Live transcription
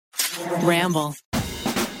Ramble.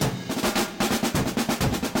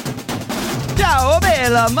 Ciao,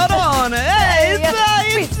 bella Madonna! Hey, it's a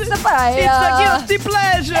Guilty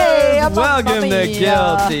Pleasures! Hey, Welcome to mamma mia.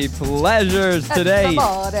 Guilty Pleasures today.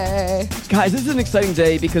 Guys, this is an exciting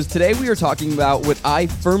day because today we are talking about what I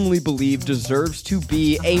firmly believe deserves to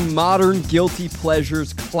be a modern Guilty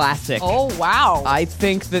Pleasures classic. Oh, wow. I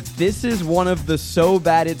think that this is one of the so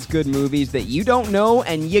bad it's good movies that you don't know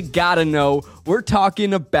and you gotta know. We're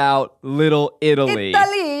talking about Little Italy.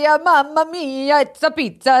 Italia, mamma mia, it's a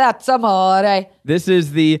pizza, that's amore. This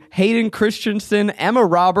is the Hayden Christensen, Emma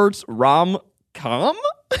Roberts rom-com?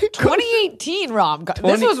 2018 rom-com.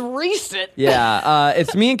 This 20 was recent. Yeah,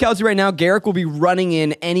 it's me and Kelsey right now. Garrick will be running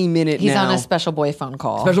in any minute He's now. on a special boy phone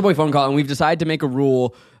call. Special boy phone call, and we've decided to make a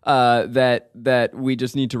rule that we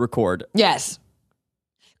just need to record. Yes.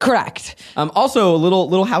 Correct. Also, a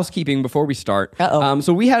little housekeeping before we start. Uh-oh.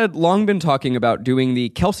 So we had long been talking about doing the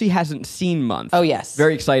Kelsey Hasn't Seen month. Oh, yes.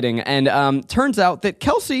 Very exciting. And turns out that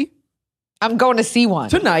Kelsey, I'm going to see one.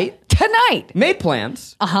 tonight, made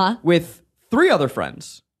plans with 3 other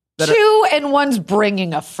friends. Two and one's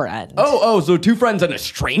bringing a friend. So 2 friends and a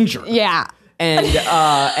stranger. Yeah.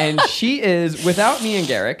 And she is, without me and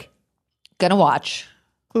Garrick, Gonna watch.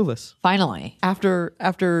 Clueless. Finally. After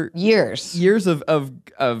Years. of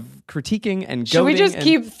critiquing and Should we goading just and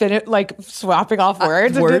keep swapping off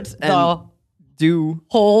words? words and the do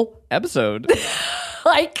whole episode.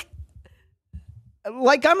 like?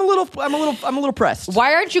 Like I'm a little pressed.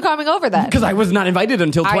 Why aren't you coming over then? Because I was not invited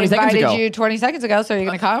until 20 seconds ago. I invited you 20 seconds ago, so you're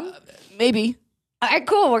gonna come? Maybe. All right,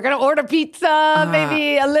 cool. We're gonna order pizza,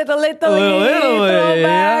 maybe a little Italy Italy, throwback.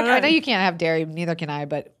 yeah. I know you can't have dairy, neither can I,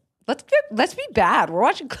 but let's be bad. We're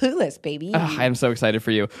watching Clueless, baby. I am so excited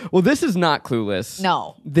for you. Well, this is not Clueless.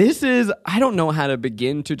 No. This is, I don't know how to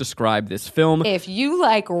begin to describe this film, If you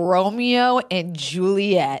like Romeo and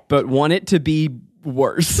Juliet but want it to be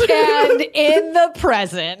worse. and in the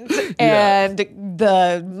present, Yeah. and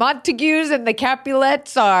the Montagues and the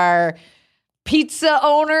Capulets are pizza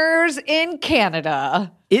owners in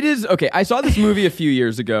Canada. It is, okay, I saw this movie a few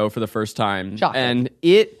years ago for the first time. Shocking. And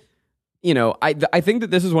it, I think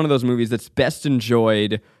that this is one of those movies that's best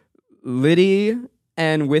enjoyed Liddy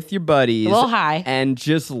and with your buddies. A little high. And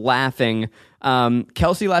just laughing.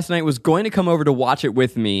 Kelsey last night was going to come over to watch it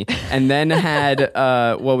with me and then had,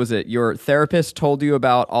 what was it? Your therapist told you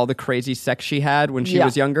about all the crazy sex she had when she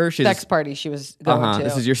was younger? Sex party she was going to.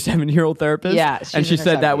 This is your 7-year-old therapist? Yeah, And she's she in her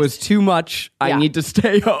said that 70s. was too much. I Yeah. need to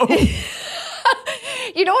stay home.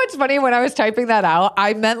 You know what's funny? When I was typing that out,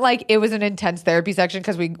 I meant like it was an intense therapy section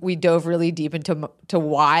because we dove really deep into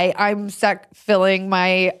why I'm filling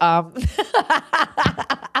my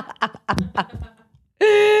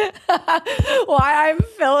why I'm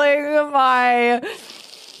filling my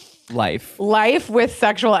life with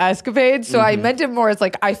sexual escapades. So I meant it more as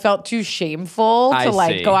like I felt too shameful I to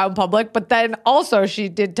like see. go out in public. But then also she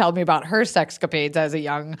did tell me about her sexcapades as a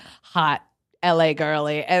young, hot LA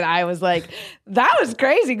girly. And I was like, that was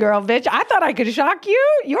crazy, girl, bitch. I thought I could shock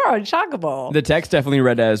you. You're unshockable. The text definitely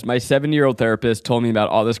read as, my 7-year-old therapist told me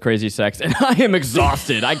about all this crazy sex and I am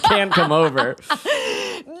exhausted. I can't come over.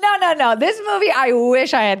 No. This movie I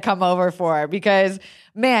wish I had come over for because,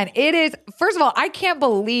 man, it is, first of all, I can't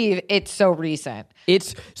believe it's so recent.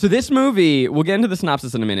 So this movie, we'll get into the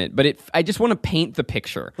synopsis in a minute, but I just want to paint the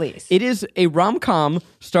picture. Please. It is a rom-com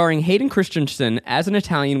starring Hayden Christensen as an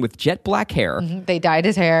Italian with jet black hair. They dyed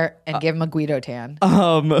his hair and gave him a Guido tan.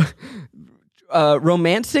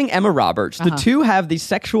 Romancing Emma Roberts. The two have the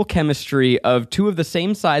sexual chemistry of 2 of the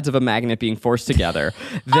same sides of a magnet being forced together.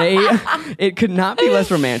 It could not be less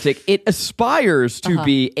romantic. It aspires to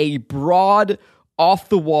be a broad,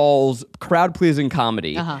 off-the-walls, crowd-pleasing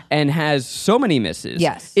comedy and has so many misses.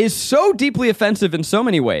 Yes. Is so deeply offensive in so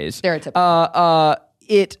many ways. Stereotypical.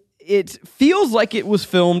 It feels like it was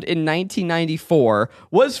filmed in 1994,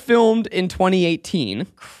 was filmed in 2018.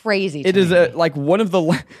 Crazy. It is like one of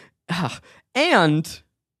the... And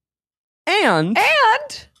I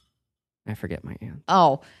forget my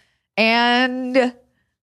and.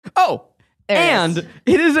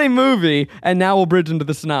 It is a movie, and now we'll bridge into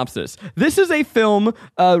the synopsis. This is a film,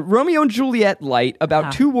 Romeo and Juliet light,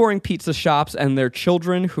 about 2 warring pizza shops and their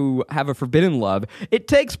children who have a forbidden love. It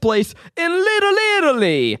takes place in Little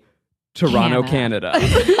Italy, Toronto, Canada.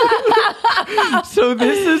 So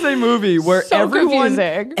this is a movie where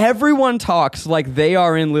everyone talks like they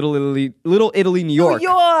are in Little Italy, New York. New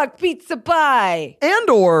York, pizza pie. And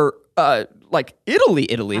or like Italy.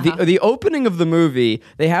 The opening of the movie,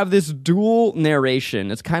 they have this dual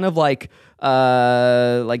narration. It's kind of like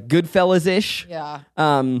Goodfellas-ish. Yeah.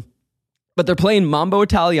 But they're playing Mambo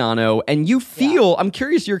Italiano, and you feel, I'm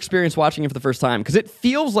curious your experience watching it for the first time, because it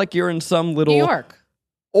feels like you're in some little... New York.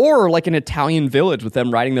 Or like an Italian village with them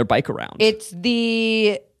riding their bike around. It's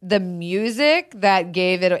the music that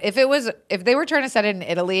gave it. If they were trying to set it in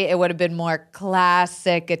Italy, it would have been more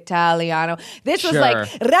classic Italiano. This was like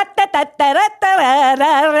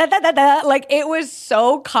like it was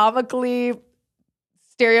so comically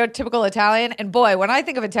stereotypical Italian. And boy, when I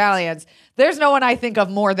think of Italians, there's no one I think of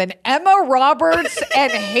more than Emma Roberts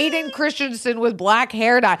and Hayden Christensen with black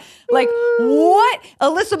hair dye. Like, what?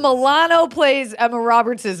 Alyssa Milano plays Emma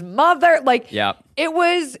Roberts' mother. Like, it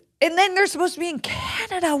was... And then they're supposed to be in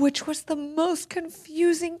Canada, which was the most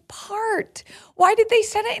confusing part. Why did they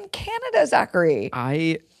send it in Canada, Zachary?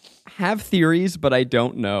 I have theories, but I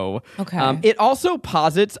don't know. Okay. It also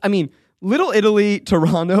posits, I mean, Little Italy,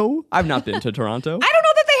 Toronto. I've not been to Toronto. I don't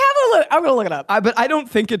know that they have I'm going to look it up. But I don't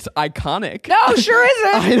think it's iconic. No, sure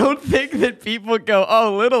isn't. I don't think that people go,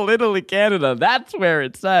 oh, Little Italy, Canada. That's where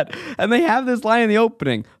it's at. And they have this line in the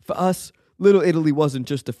opening. For us, Little Italy wasn't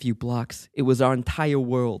just a few blocks. It was our entire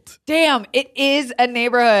world. Damn, it is a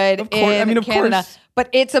neighborhood of Canada. Course. But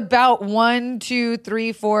it's about 1, 2,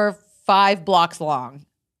 3, 4, 5 blocks long.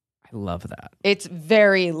 I love that. It's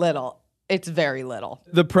very little. It's very little.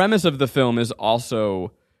 The premise of the film is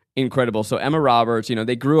also incredible. So Emma Roberts,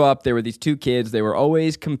 they grew up, there were these two kids, they were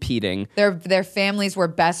always competing. Their families were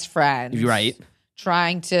best friends. Right.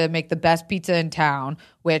 Trying to make the best pizza in town,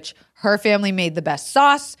 which her family made the best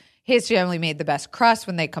sauce. His family made the best crust.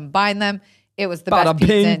 When they combined them, it was the best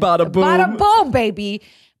pizza. Bada bing, bada boom. Bada boom, baby.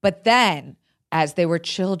 But then, as they were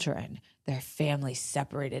children, their families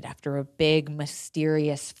separated after a big,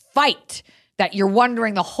 mysterious fight that you're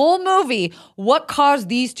wondering the whole movie, what caused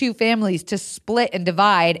these two families to split and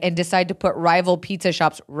divide and decide to put rival pizza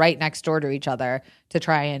shops right next door to each other to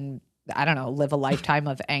try and, I don't know, live a lifetime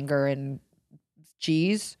of anger and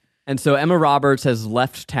cheese? And so Emma Roberts has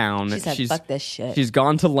left town. She said, fuck this shit. She's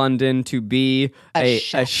gone to London to be a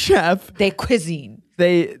chef. They cuisine.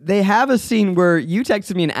 They have a scene where you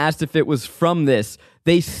texted me and asked if it was from this.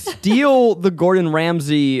 They steal the Gordon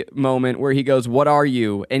Ramsay moment where he goes, "What are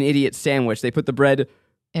you? An idiot sandwich." They put the bread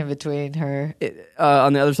in between her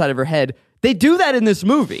on the other side of her head. They do that in this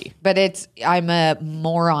movie. But I'm a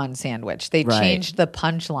moron sandwich. They changed the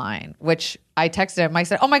punchline, which I texted him. I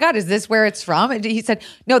said, oh my God, is this where it's from? And he said,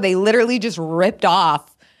 no, they literally just ripped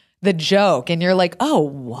off the joke. And you're like, oh,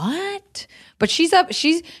 what? But she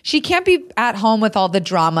can't be at home with all the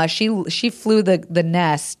drama. She flew the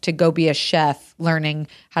nest to go be a chef, learning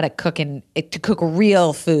how to cook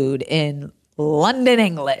real food in London,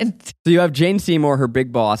 England. So you have Jane Seymour, her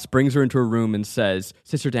big boss, brings her into a room and sits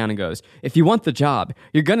her down and goes, if you want the job,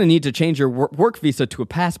 you're going to need to change your work visa to a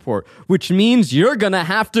passport, which means you're going to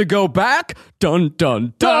have to go back, dun,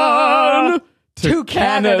 dun, dun, to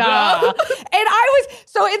Canada. And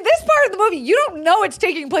so in this part of the movie, you don't know it's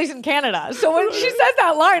taking place in Canada. So when she says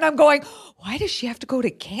that line, I'm going, why does she have to go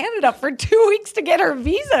to Canada for 2 weeks to get her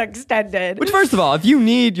visa extended? Which, first of all, if you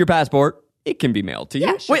need your passport, it can be mailed to you.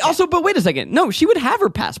 Yeah, but wait a second. No, she would have her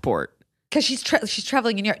passport. Because she's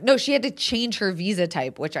traveling in Europe. No, she had to change her visa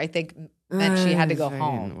type, which I think meant she had to go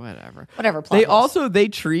home. Whatever. They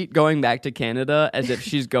treat going back to Canada as if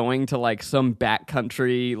she's going to like some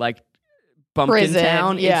backcountry like bumpkin prison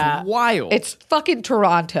town. Yeah. It's wild. It's fucking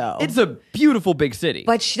Toronto. It's a beautiful big city.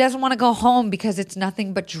 But she doesn't want to go home because it's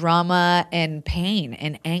nothing but drama and pain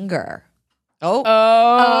and anger.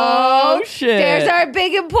 Oh, shit. There's our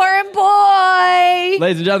big important boy.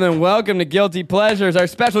 Ladies and gentlemen, welcome to Guilty Pleasures. Our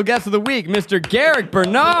special guest of the week, Mr. Garrick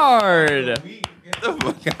Bernard. Get the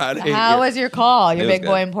fuck out of here. How was your call? Your big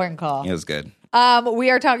boy important call. It was good.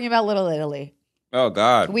 We are talking about Little Italy. Oh,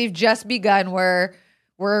 God. We've just begun. We're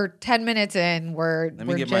 10 minutes in. We're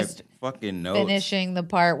just my fucking notes. finishing the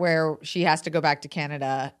part where she has to go back to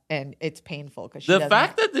Canada, and it's painful because the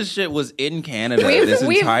fact that this shit was in Canada this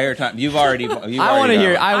entire time. You've already. I want to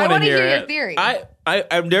hear. I want to hear your theory.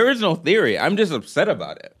 There is no theory. I'm just upset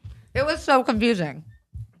about it. It was so confusing.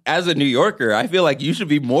 As a New Yorker, I feel like you should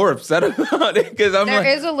be more upset about it because there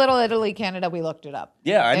is a Little Italy, Canada. We looked it up.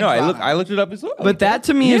 Yeah, I know. I looked it up as well. But that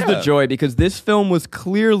to me is the joy because this film was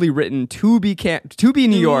clearly written to be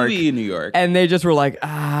New York. To be New York. And they just were like,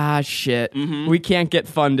 shit, we can't get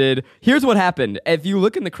funded. Here's what happened. If you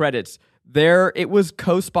look in the credits, it was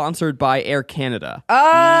co-sponsored by Air Canada. Oh.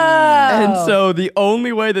 And so the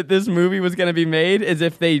only way that this movie was going to be made is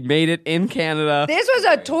if they made it in Canada. This was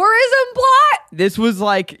a tourism plot? This was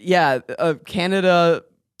like, Canada...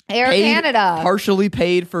 Air Canada. Partially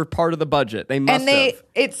paid for part of the budget. They must have.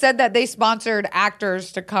 It said that they sponsored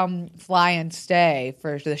actors to come fly and stay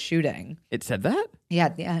for the shooting. It said that? Yeah,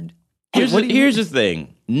 at the end. Here's the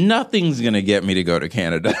thing. Nothing's going to get me to go to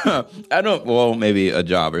Canada. Well, maybe a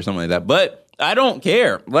job or something like that, but I don't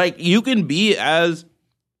care. Like, you can be as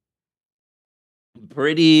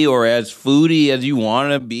pretty or as foodie as you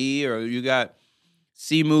want to be, or you got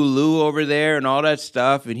Simu Liu over there and all that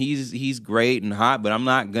stuff, and he's great and hot, but I'm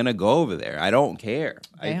not going to go over there. I don't care.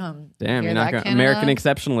 Damn, you're not gonna, American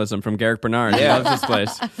exceptionalism from Garrick Bernard. He Yeah. loves this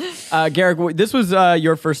place. Garrick, this was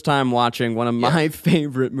your first time watching one of my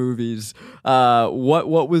favorite movies.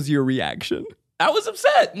 What was your reaction? I was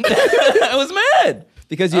upset. I was mad.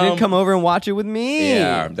 Because you didn't come over and watch it with me.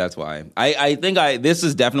 Yeah, that's why. I think this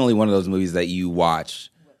is definitely one of those movies that you watch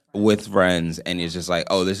with friends and it's just like,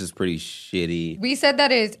 oh, this is pretty shitty. We said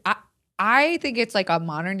that is, I think it's like a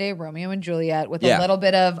modern day Romeo and Juliet with a Yeah. little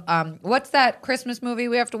bit of, what's that Christmas movie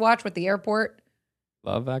we have to watch with the airport?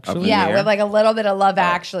 Love Actually. in Yeah, the air? with like a little bit of Love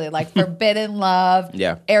Actually, like forbidden love,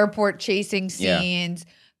 Yeah. airport chasing scenes.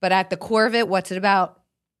 But at the core of it, what's it about?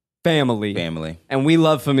 Family. And we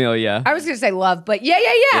love Familia. I was going to say love, but yeah.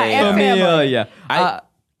 And family. Familia.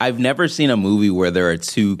 I've never seen a movie where there are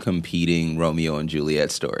two competing Romeo and Juliet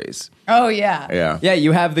stories. Oh, yeah. Yeah. Yeah,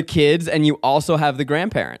 you have the kids and you also have the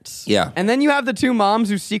grandparents. Yeah. And then you have the two moms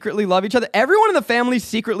who secretly love each other. Everyone in the family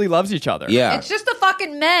secretly loves each other. Yeah. It's just the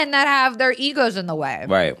fucking men that have their egos in the way.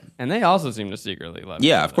 Right. And they also seem to secretly love each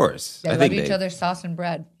Yeah, other. of course. They I love think each other's sauce and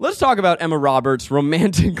bread. Let's talk about Emma Roberts'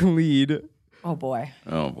 romantic lead. Oh, boy.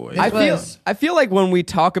 Oh boy. I feel like when we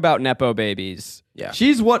talk about Nepo babies, Yeah.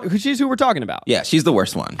 she's who we're talking about. Yeah, she's the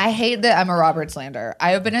worst one. I hate the Emma Roberts slander.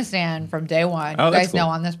 I have been a stan from day one. Oh, You that's guys know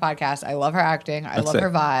cool. on this podcast, I love her acting. I love it.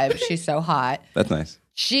 her vibe. She's so hot. That's nice.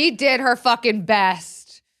 She did her fucking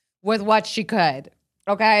best with what she could.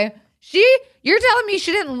 Okay? You're telling me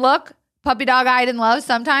she didn't look puppy dog eyed in love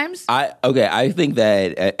sometimes? I think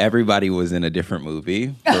that everybody was in a different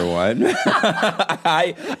movie, for one.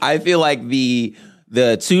 I feel like the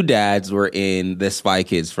two dads were in the Spy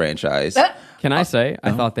Kids franchise. Can I say,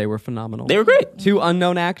 I thought they were phenomenal. They were great. Two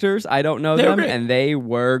unknown actors. I don't know They were them, great. and they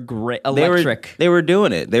were great. They Electric. were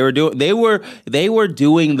doing it. They were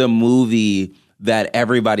doing the movie that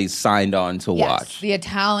everybody signed on to Yes. watch. The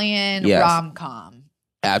Italian Yes. rom-com.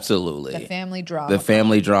 Absolutely. The family drama. The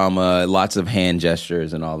family drama, lots of hand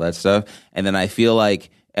gestures and all that stuff. And then I feel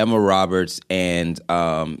like Emma Roberts and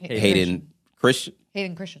Hayden Christensen.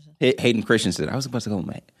 Hayden Christensen. I was about to go,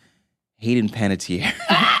 man. Hayden Panettiere.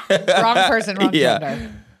 Wrong person, wrong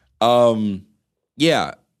gender.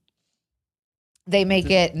 Yeah. They make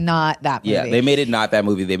it not that movie. Yeah. They made it not that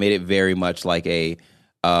movie. They made it very much like an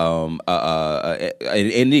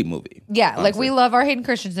indie movie. Yeah, honestly. like we love our Hayden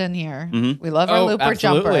Christensen here. Mm-hmm. We love our Looper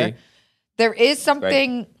absolutely. Jumper. There is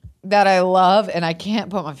something that I love, and I can't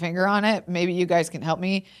put my finger on it. Maybe you guys can help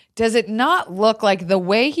me. Does it not look like the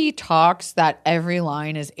way he talks that every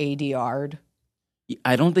line is ADR'd?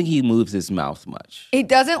 I don't think he moves his mouth much. It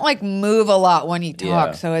doesn't like move a lot when he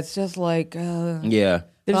talks, so it's just like Yeah.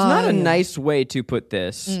 There's not a yeah. nice way to put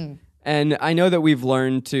this. And I know that we've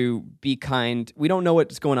learned to be kind. We don't know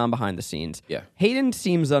what's going on behind the scenes. Yeah. Hayden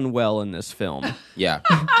seems unwell in this film. Yeah.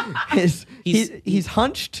 He's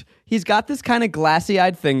hunched. He's got this kind of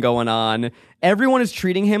glassy-eyed thing going on. Everyone is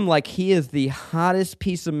treating him like he is the hottest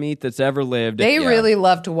piece of meat that's ever lived. they really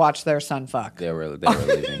love to watch their son fuck. They were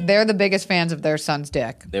losing. They're the biggest fans of their son's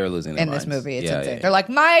dick They were losing their in this minds. movie. It's Yeah, insane. yeah. They're like,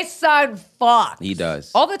 my son fucks. He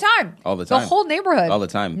does. All the time. All the The time. whole neighborhood. All the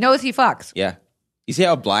time. Knows he fucks. Yeah. You see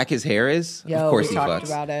how black his hair is? Yo, of course we he talked fucks.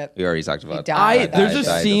 about it. We already talked about died. There's I a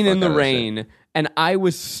died scene fuck in the out of that shit. rain, and I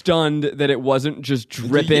was stunned that it wasn't just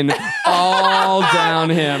dripping all down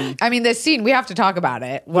him. I mean, this scene, we have to talk about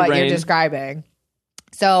it, what you're rain. describing.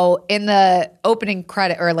 So in the opening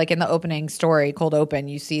credit, or like in the opening story, Cold Open,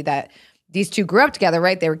 you see that these two grew up together,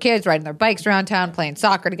 right? They were kids riding their bikes around town, playing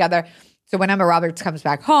soccer together. So when Emma Roberts comes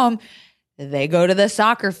back home, they go to the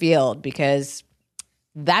soccer field because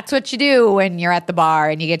that's what you do when you're at the bar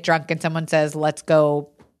and you get drunk and someone says, let's go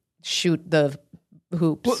shoot the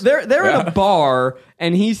hoops. Well, they're at a bar,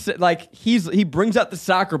 and he brings out the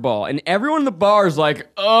soccer ball, and everyone in the bar is like,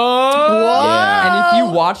 "Oh!" Yeah. And if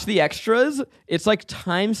you watch the extras, it's like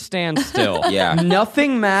time stands still. Yeah.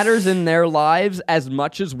 Nothing matters in their lives as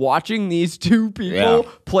much as watching these two people Yeah.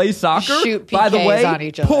 play soccer. Shoot By the PKs way, on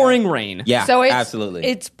each other. pouring rain. Yeah, So absolutely.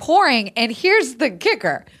 it's pouring. And here's the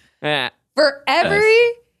kicker. Eh. For every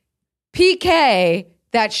PK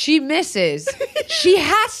that she misses, she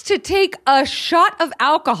has to take a shot of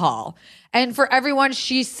alcohol. And for everyone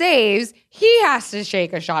she saves, he has to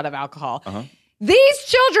shake a shot of alcohol. These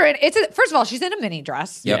children, first of all, she's in a mini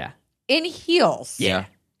dress, Yep. Yeah. in heels, yeah.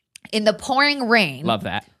 in the pouring rain. Love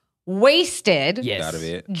that. wasted, Yes. Gotta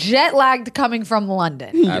be it. jet lagged coming from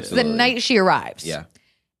London Absolutely. the night she arrives. Yeah.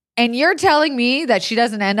 And you're telling me that she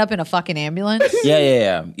doesn't end up in a fucking ambulance?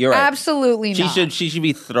 Yeah. You're right. Absolutely not. She should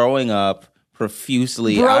be throwing up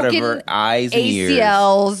profusely out of her eyes and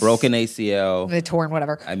ACLs. ears. Broken ACL. The torn,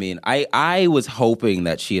 whatever. I mean, I was hoping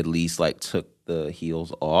that she at least like took the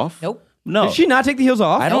heels off. Nope. No. Did she not take the heels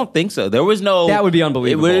off? I don't think so. There was no. That would be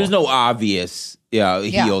unbelievable. There was no obvious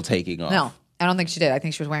heel taking off. No, I don't think she did. I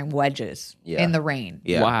think she was wearing wedges in the rain.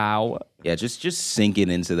 Yeah. Wow. Yeah, just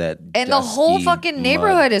sinking into that. And the whole dusty fucking mud.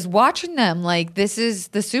 neighborhood is watching them like this is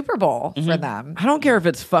the Super Bowl for them. I don't care if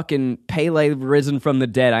it's fucking Pele risen from the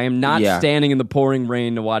dead. I am not standing in the pouring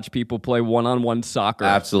rain to watch people play one-on-one soccer.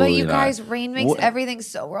 Absolutely. But you not. guys, rain makes everything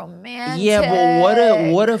so romantic. Yeah,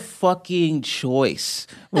 but what a fucking choice.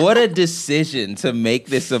 What a decision to make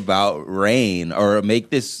this about rain or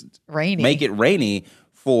make it rainy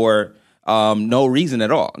for no reason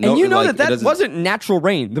at all. And you know that wasn't natural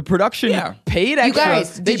rain. The production paid extra. You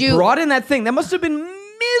guys, they brought in that thing. That must have been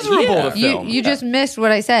miserable to film. You just missed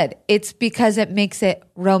what I said. It's because it makes it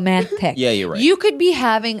romantic. Yeah, you're right. You could be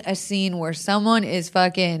having a scene where someone is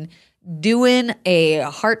fucking doing a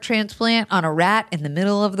heart transplant on a rat in the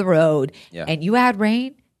middle of the road and you add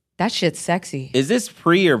rain. That shit's sexy. Is this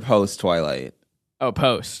pre or post Twilight? Oh,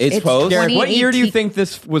 post. It's post? Garrett, what year do you think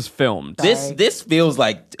this was filmed? This feels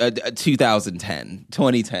like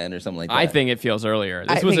 2010 or something like that. I think it feels earlier.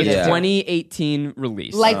 This was a 2018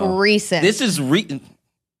 release. Like recent. This is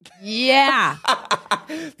yeah.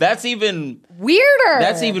 That's even weirder.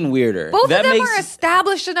 That's even weirder. Both of them are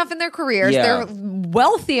established enough in their careers. Yeah. They're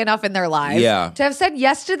wealthy enough in their lives. Yeah. To have said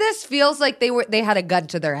yes to this feels like they had a gun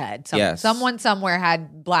to their head. Yes. Someone somewhere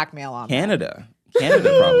had blackmail on them.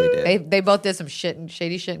 Canada probably did. They both did some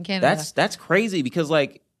shady shit in Canada. That's crazy because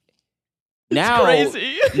like now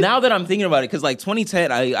that I'm thinking about it, because like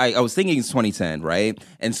 2010, I was thinking it's 2010, right?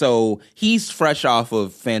 And so he's fresh off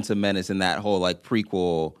of Phantom Menace and that whole like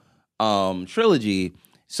prequel trilogy.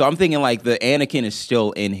 So I'm thinking like the Anakin is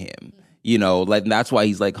still in him, you know, like that's why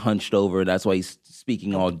he's like hunched over. That's why he's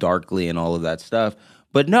speaking all darkly and all of that stuff.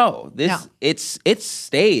 But no, it's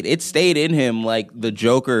stayed in him like the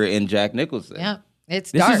Joker and Jack Nicholson. Yeah,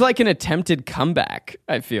 it's this dark. is like an attempted comeback.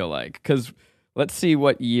 I feel like because let's see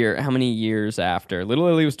how many years after Little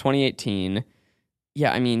Lily was 2018.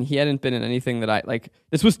 Yeah, I mean he hadn't been in anything that I like.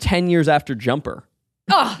 This was 10 years after Jumper.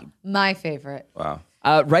 Oh, my favorite. Wow.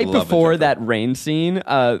 Right Love before that rain scene,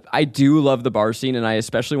 I do love the bar scene, and I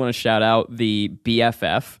especially want to shout out the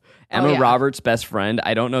BFF. Emma Roberts' best friend.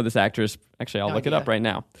 I don't know this actress. Actually, I'll look it up right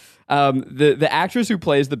now. The actress who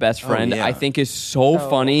plays the best friend, I think, is so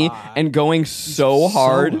funny and going so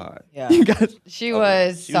hard. Yeah. You guys, She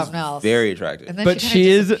was something else. Very attractive. And then But she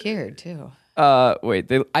is disappeared too.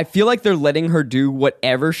 I feel like they're letting her do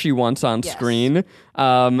whatever she wants on screen.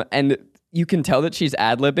 And you can tell that she's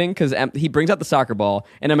ad-libbing because he brings out the soccer ball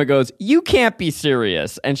and Emma goes, "You can't be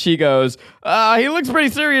serious." And she goes, "He looks pretty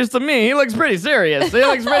serious to me. He looks pretty serious. He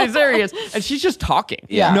looks pretty serious." And she's just talking.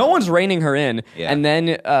 Yeah. No one's reining her in. Yeah. And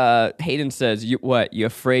then Hayden says, "You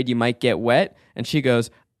afraid you might get wet?" And she goes,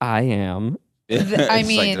 "I am." I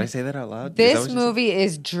mean, did I say that out loud? This movie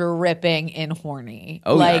is dripping in horny.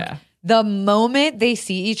 Oh, like, yeah. The moment they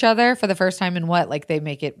see each other for the first time in like they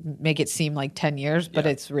make it seem like 10 years, but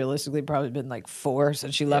it's realistically probably been like 4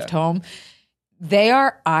 since she left home. They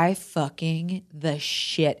are eye fucking the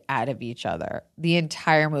shit out of each other the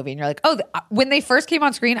entire movie. And you're like, when they first came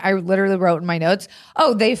on screen, I literally wrote in my notes,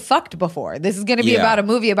 they fucked before. This is going to be about a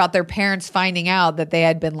movie about their parents finding out that they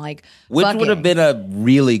had been like Which fucking. would have been a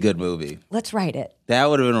really good movie. Let's write it. That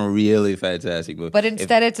would have been a really fantastic movie. But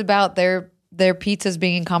instead it's about their pizzas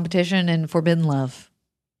being in competition and forbidden love.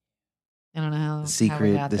 I don't know how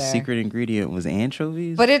the secret ingredient was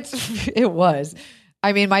anchovies. But it was.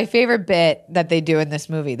 I mean, my favorite bit that they do in this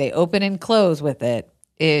movie, they open and close with it,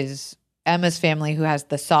 is Emma's family who has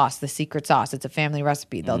the sauce, the secret sauce. It's a family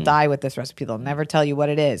recipe. They'll die with this recipe. They'll never tell you what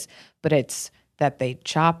it is. But it's that they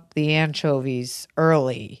chop the anchovies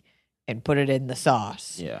early and put it in the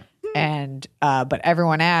sauce. Yeah. And but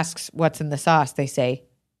everyone asks what's in the sauce. They say,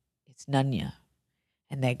 "It's Nunya."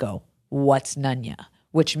 And they go, "What's Nunya?"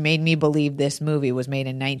 Which made me believe this movie was made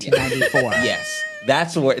in 1994. Yes.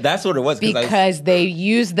 That's what it was. Because they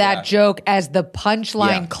used that joke as the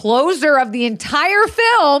punchline closer of the entire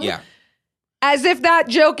film. Yeah. As if that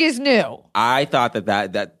joke is new. I thought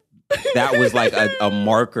that was like a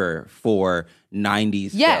marker for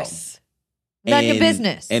 90s Yes. None of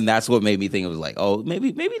business. And that's what made me think it was like, oh,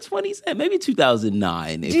 maybe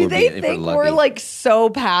 2009. Do they think we're like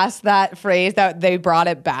so past that phrase that they brought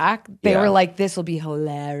it back? They were like, this will be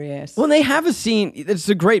hilarious. Well, they have a scene. It's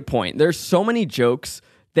a great point. There's so many jokes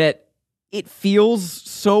that it feels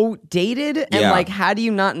so dated, and like, how do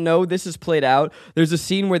you not know this is played out? There's a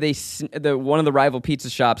scene where one of the rival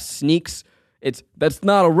pizza shops sneaks. That's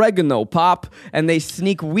not oregano, Pop. And they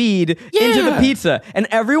sneak weed into the pizza. And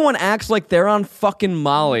everyone acts like they're on fucking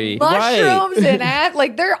Molly. Mushrooms and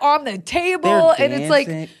like they're on the table. And it's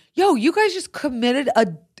like, yo, you guys just committed a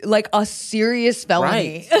serious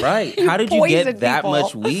felony. Right. How did you get that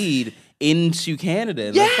much weed into Canada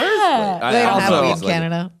in the first place? They don't have weed in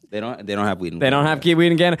Canada. They don't have weed in Canada. They don't have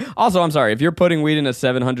weed in Canada. Also, I'm sorry, if you're putting weed in a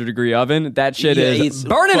 700-degree oven, that shit is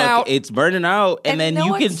burning out. It's burning out, and then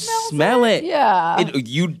you can smell it. Yeah.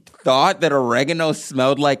 You thought that oregano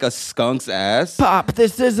smelled like a skunk's ass? Pop,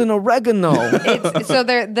 this isn't oregano. So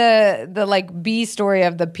the like B story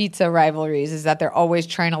of the pizza rivalries is that they're always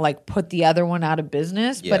trying to like put the other one out of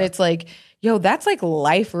business, but it's like, yo, that's like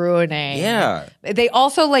life ruining. Yeah. They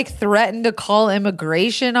also like threatened to call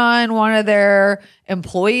immigration on one of their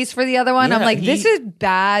employees for the other one. I'm like, this is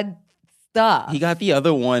bad stuff. He got the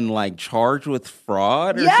other one like charged with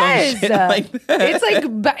fraud or some shit like that. It's like,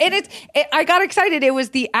 and I got excited. It was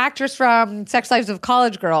the actress from Sex Lives of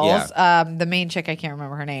College Girls, the main chick. I can't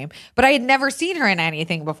remember her name, but I had never seen her in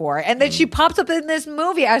anything before. And then she pops up in this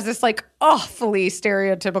movie as this like awfully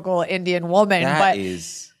stereotypical Indian woman.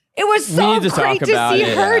 It was so great to see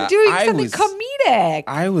her doing something comedic.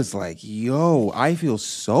 I was like, yo, I feel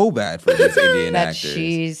so bad for these Indian actors.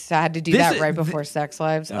 She's had to do that right before Sex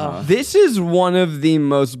Lives. This is one of the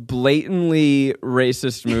most blatantly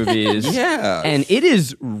racist movies. And it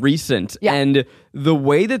is recent. Yeah. And the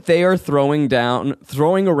way that they are throwing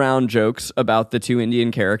around jokes about the two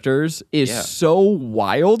Indian characters is so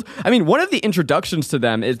wild. I mean, one of the introductions to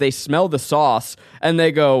them is they smell the sauce and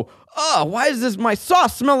they go, oh, why does my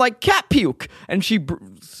sauce smell like cat puke? And she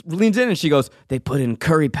leans in and she goes, they put in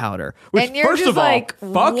curry powder. Which, and you're first just of all, like,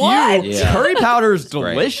 fuck what? you. Yeah. Curry powder is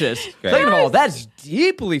delicious. Second of all, that's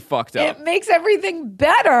deeply fucked up. It makes everything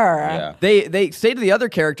better. Yeah. They say to the other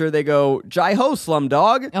character, they go, Jai ho,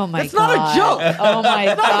 Slumdog. Oh my That's God. not a joke. Oh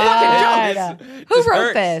my God. Who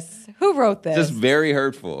wrote this? Who wrote this? Just very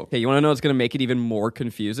hurtful. Okay, you want to know what's going to make it even more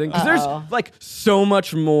confusing? Because there's like so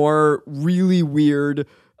much more really weird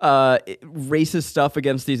racist stuff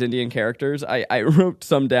against these Indian characters. I wrote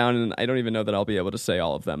some down and I don't even know that I'll be able to say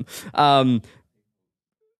all of them. Jai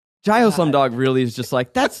Ho Slumdog really is just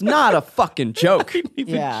like, that's not a fucking joke.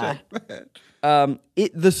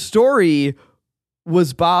 The story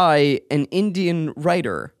was by an Indian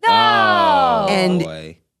writer. No!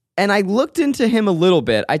 And I looked into him a little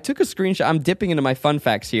bit. I took a screenshot. I'm dipping into my fun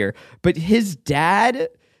facts here. But his dad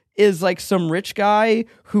is like some rich guy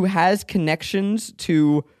who has connections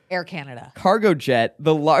to Air Canada. Cargojet,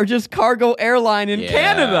 the largest cargo airline in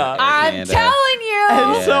Canada. I'm telling you.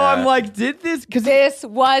 And so I'm like, this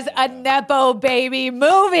was a Nepo baby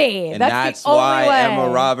movie. And that's why Emma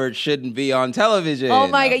Roberts shouldn't be on television. Oh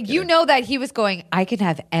my God. You know that he was going, I can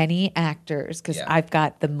have any actors because I've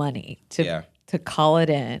got the money to call it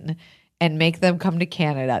in and make them come to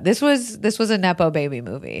Canada. This was a Nepo baby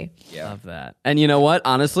movie. Yeah. Love that. And you know what?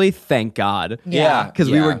 Honestly, thank God. Yeah. Because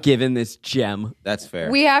we were given this gem. That's fair.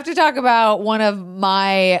 We have to talk about one of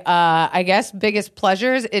my, I guess, biggest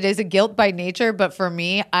pleasures. It is a guilt by nature, but for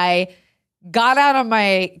me, I got out of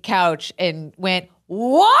my couch and went,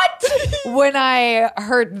 what? when I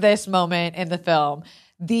heard this moment in the film.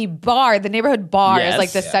 The bar, the neighborhood bar is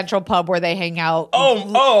like the central pub where they hang out.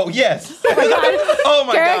 Oh, yes. Oh my God. Oh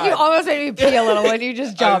my Derek, God. you almost made me pee a little when you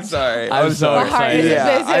just jumped. I'm sorry. I'm so excited.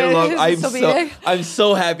 Yeah, I'm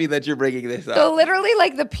so happy that you're bringing this up. So literally,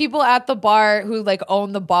 like the people at the bar who like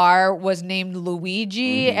own the bar was named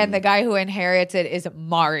Luigi, and the guy who inherits it is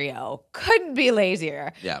Mario. Couldn't be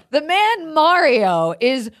lazier. Yeah. The man Mario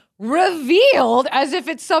is revealed as if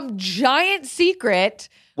it's some giant secret.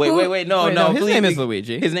 Wait, no. His name is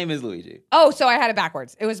Luigi. His name is Luigi. Oh, so I had it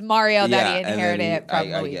backwards. It was Mario that he inherited it from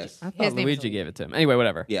Luigi. I guess. I thought Luigi gave it to him. Anyway,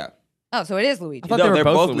 whatever. Yeah. Oh, so it is Luigi. I thought No, they were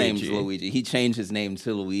both named Luigi. Luigi. He changed his name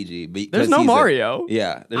to Luigi. There's no Mario.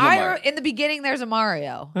 There's no Mario. In the beginning, there's a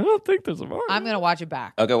Mario. I don't think there's a Mario. I'm going to watch it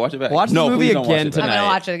back. Okay, watch it back. Watch the movie please don't watch again it back. I'm tonight. going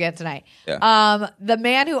to watch it again tonight. Yeah. The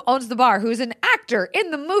man who owns the bar, who's an actor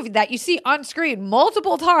in the movie that you see on screen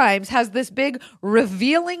multiple times, has this big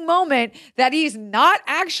revealing moment that he's not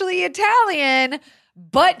actually Italian,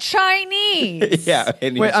 but Chinese. Yeah.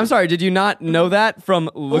 Wait, I'm sorry. Did you not know that from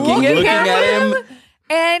looking at him?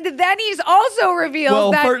 And then he's also revealed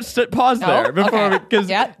Well, that... first, pause there before because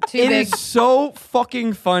it is so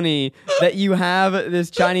fucking funny that you have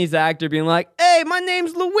this Chinese actor being like, "Hey, my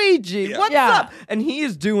name's Luigi. What's up?" And he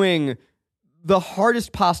is doing the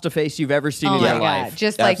hardest pasta face you've ever seen in your life.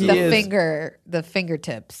 Just like the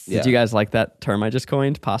fingertips. Did you guys like that term I just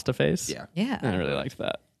coined, pasta face? Yeah. I really liked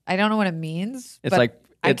that. I don't know what it means. It's like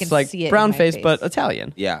see it brown face, but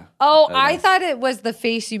Italian. Yeah. Oh, I thought it was the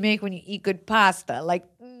face you make when you eat good pasta. Like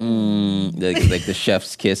the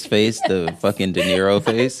chef's kiss face, the fucking De Niro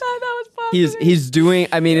face. that was pasta. He's doing,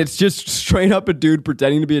 I mean, it's just straight up a dude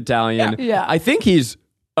pretending to be Italian. Yeah. I think he's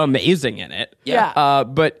amazing in it. Yeah.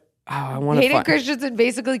 But I want to Hayden Christensen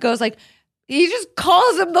basically goes like, he just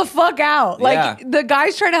calls him the fuck out. Like the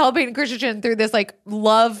guy's trying to help Hayden Christensen through this like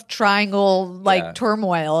love triangle,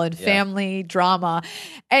 turmoil and family drama.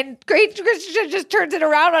 And Hayden Christensen just turns it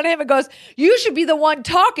around on him and goes, "You should be the one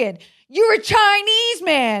talking. You're a Chinese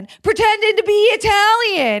man pretending to be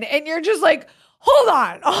Italian." And you're just like, hold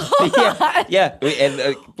on. Yeah.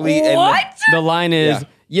 And, What? The line is,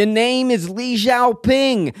 "Your name is Li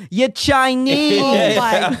Xiaoping. You're Chinese." Oh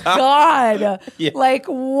my God. Like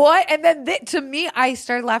what? And then to me, I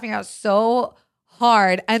started laughing out so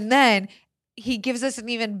hard. And then he gives us an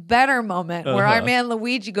even better moment where our man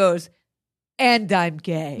Luigi goes, "And I'm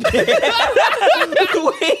gay." And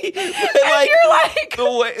you're like,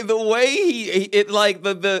 the way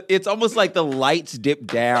it's almost like the lights dip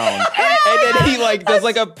down, and then he like does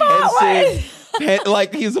like a pensive.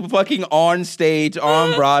 Like he's fucking on stage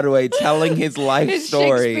on Broadway telling his life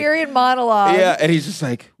story. Shakespearean monologue. Yeah, and he's just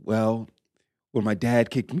like, well, my dad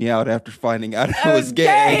kicked me out after finding out I was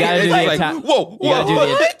gay. You gotta do like, whoa, you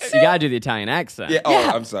gotta do the Italian accent. Yeah. Oh,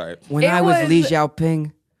 I'm sorry. When I was Li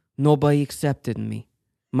Xiaoping, nobody accepted me.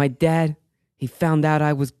 My dad, he found out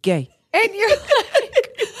I was gay. And you're like,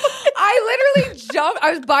 I literally jumped.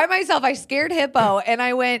 I was by myself. I scared Hippo and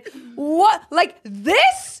I went, what? Like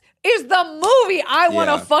this is the movie I want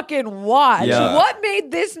to fucking watch. Yeah. What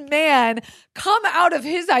made this man come out of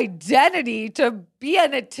his identity to be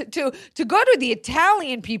to go to the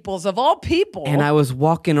Italian peoples of all people? And I was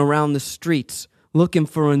walking around the streets looking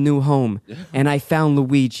for a new home, and I found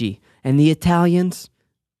Luigi. And the Italians,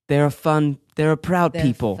 they're a proud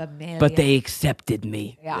people, familiar. but they accepted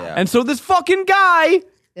me. Yeah. And so this fucking guy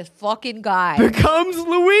becomes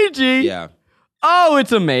Luigi. Yeah. Oh,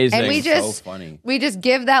 it's amazing. And so funny. we just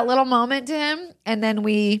give that little moment to him, and then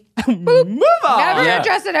we move on. never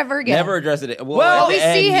address it ever again. Never address it. Well, at we the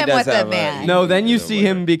end, see he him does with the have man. No, then you see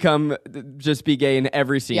him become just be gay in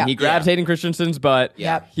every scene. Yeah. He grabs Hayden Christensen's butt.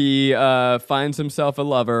 Yep. He finds himself a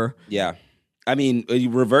lover. Yeah. I mean,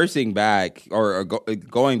 reversing back or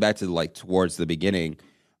going back to like towards the beginning,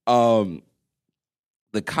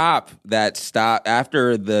 the cop that stopped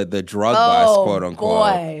after the drug bust, quote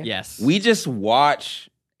unquote. Boy. Yes. We just watch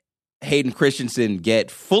Hayden Christensen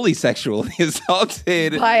get fully sexually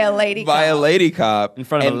assaulted By a lady cop in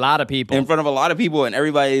front of a lot of people. And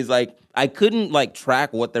everybody's like, I couldn't like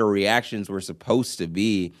track what their reactions were supposed to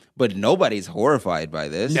be, but nobody's horrified by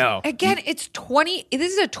this. No. Again, this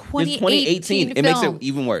is a 2018 film. It makes it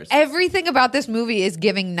even worse. Everything about this movie is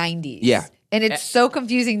giving 90s. Yeah. And it's so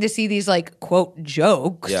confusing to see these like quote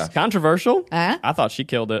jokes. Yeah. Controversial? Huh? I thought she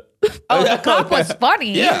killed it. Oh, the cop was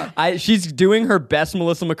funny. Yeah. She's doing her best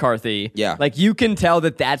Melissa McCarthy. Yeah. Like you can tell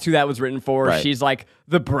that's who that was written for. Right. She's like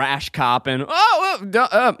the brash cop and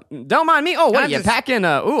don't mind me. Oh, what I'm are you just packing?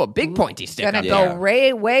 A big pointy stick. Gonna up go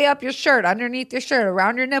there. way up your shirt, underneath your shirt,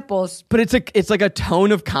 around your nipples. But it's like a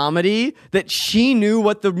tone of comedy that she knew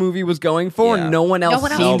what the movie was going for. Yeah. And no one else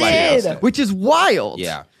Nobody else did. which is wild.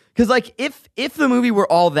 Yeah. Because like if the movie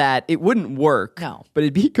were all that, it wouldn't work. No. But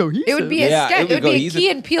it'd be cohesive. It would be a sketch. It would be a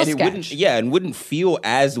Key and Peele sketch. And wouldn't feel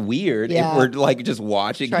as weird if we're like just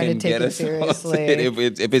watching Trying him to take get it us. seriously.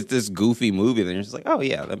 If it's this goofy movie, then you're just like, oh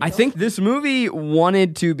yeah. I think this movie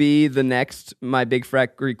wanted to be the next My Big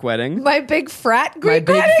Fat Greek Wedding. My Big Frat Greek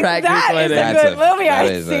Big Wedding? Frat Greek That is Wedding. a good movie,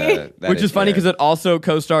 I see. Which is funny because it also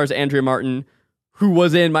co-stars Andrea Martin, who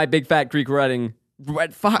was in My Big Fat Greek Wedding.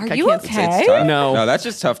 Fuck, Are I you can't okay? It's tough. No. No, that's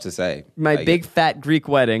just tough to say. My Like, Big Fat Greek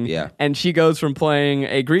Wedding. Yeah. And she goes from playing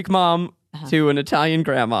a Greek mom to an Italian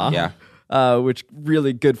grandma. Yeah. Which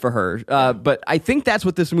really good for her. But I think that's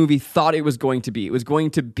what this movie thought it was going to be. It was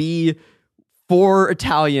going to be for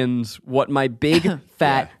Italians what My Big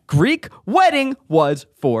Fat Greek Wedding was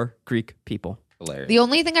for Greek people. Hilarious. The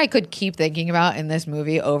only thing I could keep thinking about in this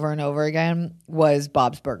movie over and over again was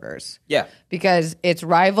Bob's Burgers. Yeah. Because it's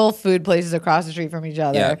rival food places across the street from each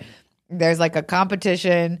other. Yeah. There's like a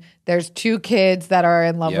competition. There's two kids that are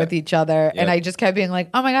in love with each other. And I just kept being like,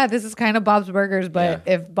 oh my God, this is kind of Bob's Burgers, but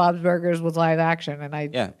if Bob's Burgers was live action.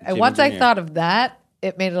 And once I thought of that,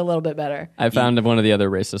 it made it a little bit better. I found one of the other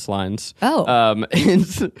racist lines. Oh.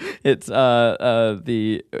 It's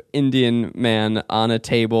the Indian man on a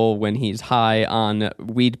table when he's high on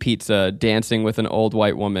weed pizza dancing with an old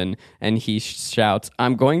white woman, and he shouts,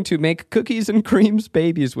 I'm going to make cookies and creams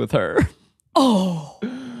babies with her. Oh.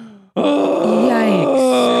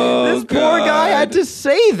 Yikes. This poor guy had to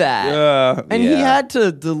say that. And he had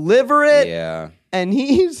to deliver it. Yeah. And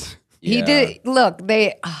he's... He did... Look,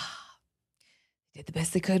 they... did the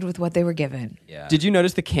best they could with what they were given. Yeah. Did you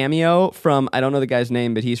notice the cameo from, I don't know the guy's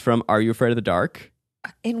name, but he's from Are You Afraid of the Dark?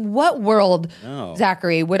 In what world,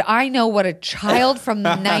 Zachary, would I know what a child from the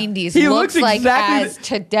 90s looks like as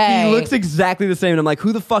today? He looks exactly the same. And I'm like,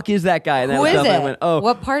 who the fuck is that guy? And who is it? I went, oh.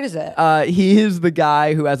 What part is it? He is the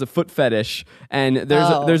guy who has a foot fetish. And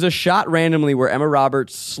there's a shot randomly where Emma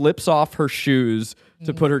Roberts slips off her shoes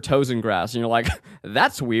to put her toes in grass. And you're like,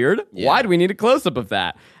 that's weird. Yeah. Why do we need a close-up of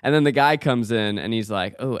that? And then the guy comes in and he's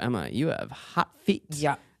like, oh, Emma, you have hot feet.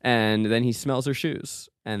 Yeah. And then he smells her shoes.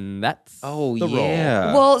 And that's the role.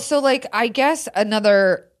 Well, so like, I guess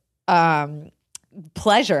another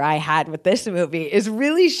pleasure I had with this movie is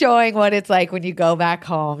really showing what it's like when you go back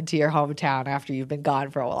home to your hometown after you've been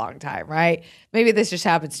gone for a long time, right? Maybe this just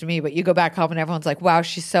happens to me, but you go back home and everyone's like, wow,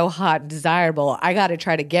 she's so hot and desirable. I got to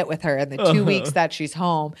try to get with her in the 2 weeks that she's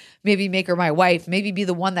home. Maybe make her my wife. Maybe be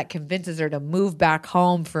the one that convinces her to move back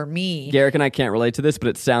home for me. Garrick and I can't relate to this, but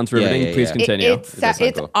it sounds riveting. Please continue.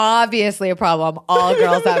 It's obviously a problem all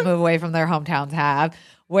girls that move away from their hometowns have,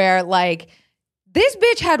 where like, this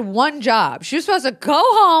bitch had one job. She was supposed to go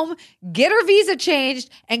home, get her visa changed,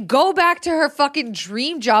 and go back to her fucking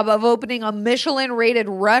dream job of opening a Michelin-rated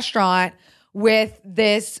restaurant with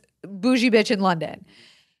this bougie bitch in London.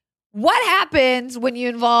 What happens when you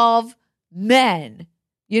involve men?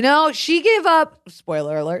 You know, she gave up,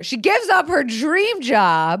 spoiler alert, she gives up her dream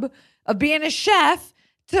job of being a chef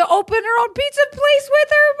to open her own pizza place with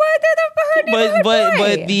her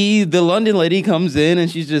but the London lady comes in and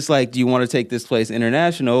she's just like, do you want to take this place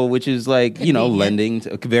international? Which is like, convenient. You know, lending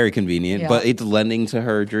to, very convenient, but it's lending to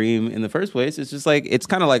her dream in the first place. It's just like, it's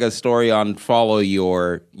kind of like a story on follow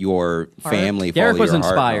your family. Garrick was your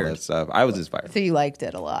heart, inspired. All that stuff. I was inspired. So you liked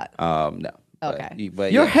it a lot? No. Okay.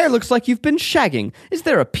 But your hair looks like you've been shagging. Is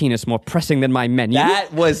there a penis more pressing than my menu?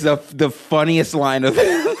 That was the funniest line of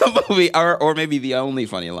the movie, or maybe the only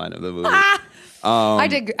funny line of the movie.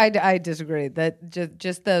 I disagree. That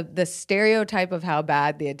just the stereotype of how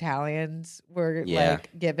bad the Italians were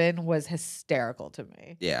like given was hysterical to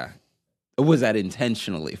me. Yeah, was that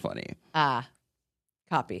intentionally funny?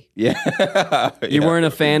 Copy. Yeah, you weren't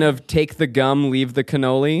a fan of take the gum, leave the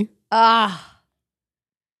cannoli.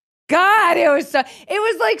 God, it was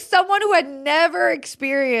like someone who had never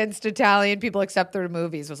experienced Italian people except through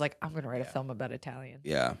movies was like, I'm going to write a film about Italians.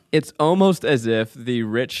 Yeah. It's almost as if the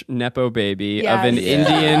rich Nepo baby of an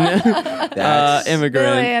Indian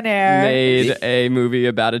immigrant made a movie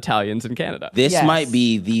about Italians in Canada. This might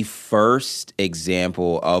be the first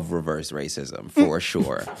example of reverse racism for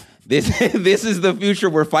sure. This is the future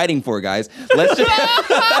we're fighting for, guys. Let's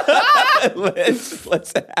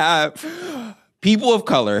have people of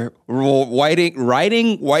color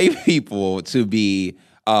writing white people to be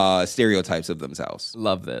stereotypes of themselves.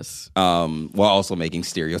 Love this. While also making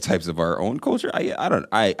stereotypes of our own culture.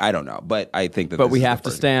 I don't know, but I think that. But we have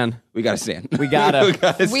to stand. We gotta stand. We gotta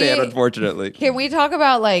stand. Unfortunately, can we talk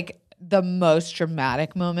about like the most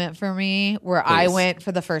dramatic moment for me, where I went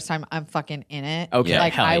for the first time? I'm fucking in it. Okay,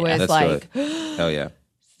 like I was like, hell yeah.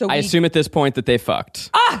 So I assume at this point that they fucked.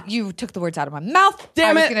 You took the words out of my mouth.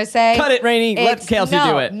 Damn it. I was going to say. Cut it, Rainey. Let Kelsey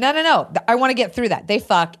do it. No. I want to get through that. They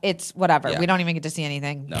fuck. It's whatever. Yeah. We don't even get to see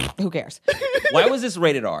anything. No. Who cares? Why was this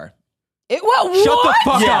rated R? Shut the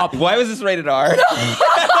fuck up. Why was this rated R? No.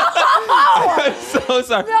 I'm so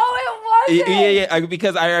sorry. No, it wasn't. Yeah.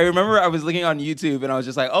 Because I remember I was looking on YouTube and I was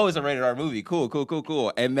just like, oh, it's a rated R movie.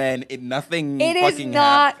 Cool. And then nothing. It is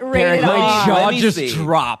not rated R. My jaw just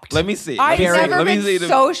dropped. Let me see. I've never been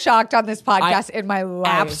so shocked on this podcast in my life.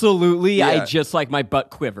 Absolutely. Yeah. I just like my butt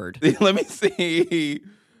quivered. Let me see.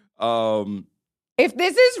 If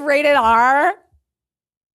this is rated R,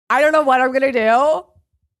 I don't know what I'm going to do.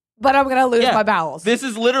 But I'm going to lose my bowels. This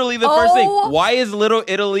is literally the first thing. Why is Little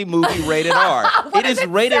Italy movie rated R? It is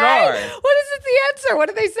rated R. What is it the answer? What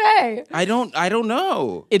did they say? I don't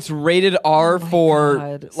know. It's rated R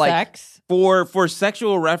for like sex? For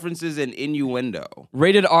sexual references and innuendo.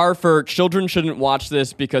 Rated R for children shouldn't watch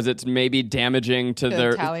this because it's maybe damaging to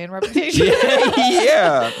their Italian reputation.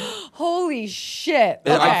 Yeah. Holy shit.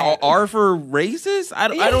 Okay. R for racist? I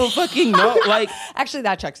don't fucking know. Like, actually,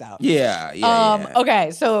 that checks out. Yeah. Okay,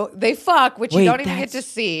 so they fuck, which you don't even get to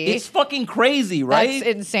see. It's fucking crazy, right?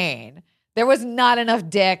 That's insane. There was not enough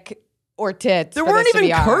dick or tits. There weren't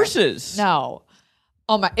even curses. No.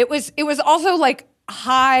 Oh my! It was also like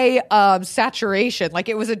high saturation. Like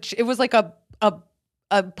it was like a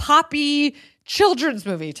poppy children's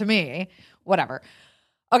movie to me. Whatever.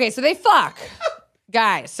 Okay, so they fuck.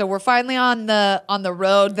 Guys, so we're finally on the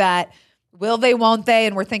road that will they, won't they,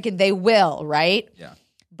 and we're thinking they will, right? Yeah.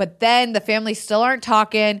 But then the families still aren't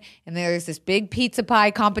talking, and there's this big pizza pie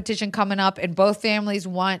competition coming up, and both families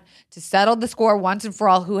want to settle the score once and for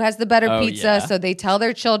all. Who has the better pizza? Yeah. So they tell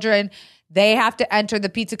their children they have to enter the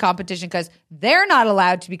pizza competition because they're not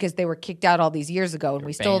allowed to because they were kicked out all these years ago, and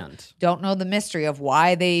we still don't know the mystery of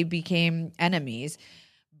why they became enemies.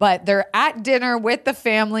 But they're at dinner with the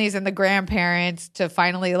families and the grandparents to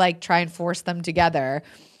finally like try and force them together.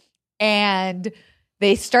 And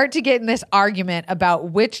they start to get in this argument about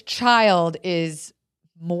which child is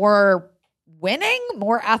more winning,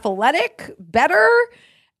 more athletic, better.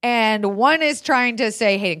 And one is trying to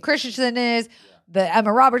say Hayden Christensen is. The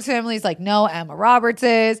Emma Roberts family is like, no, Emma Roberts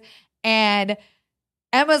is. And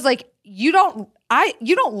Emma's like, you don't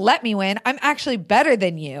let me win. I'm actually better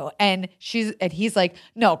than you. And he's like,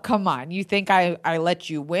 no, come on. You think I let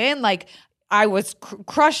you win? Like I was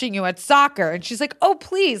crushing you at soccer. And she's like, oh,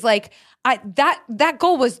 please. Like that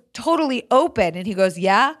goal was totally open. And he goes,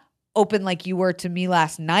 yeah, open like you were to me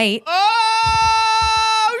last night.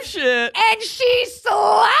 Oh, shit. And she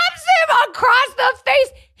slaps him across the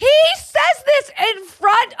face. He says this in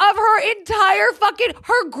front of her entire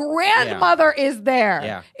her grandmother is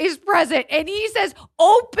there, is present. And he says,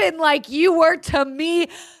 open like you were to me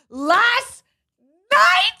last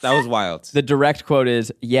night. That was wild. The direct quote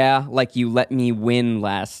is, yeah, like you let me win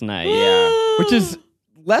last night. Yeah. Which is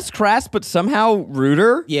less crass, but somehow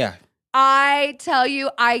ruder. Yeah. I tell you,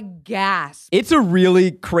 I gasp. It's a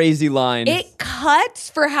really crazy line. It cuts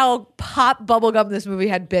for how pop bubblegum this movie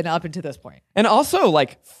had been up until this point. And also,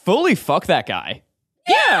 like, fully fuck that guy.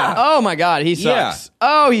 Yeah. Oh my God, he sucks.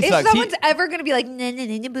 Oh, he sucks. If someone's ever going to be like,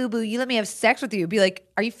 nah, boo boo, you let me have sex with you, be like,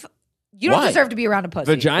 are you... You don't deserve to be around a pussy.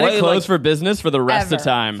 Vagina closed for business for the rest of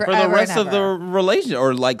time. For the rest of the relationship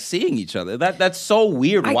or like seeing each other. That's so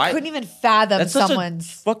weird. I couldn't even fathom someone's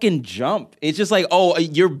such a fucking jump. It's just like, oh,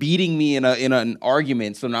 you're beating me in an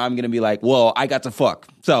argument, so now I'm gonna be like, well, I got to fuck.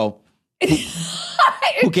 So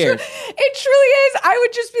who cares? It truly is. I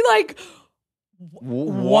would just be like,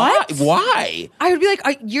 what? Why? I would be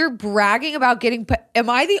like, you're bragging about getting. Am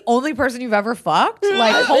I the only person you've ever fucked?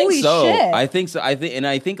 Like, holy shit! I think so. I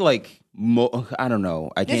think like. I don't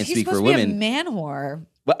know. I can't speak for women. He's supposed to be a man whore.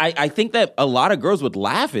 But I think that a lot of girls would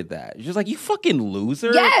laugh at that. It's just like, you fucking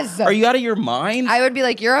loser. Yes. Are you out of your mind? I would be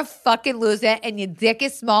like, you're a fucking loser and your dick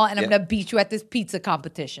is small and I'm going to beat you at this pizza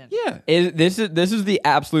competition. Yeah. This is the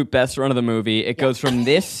absolute best run of the movie. It goes from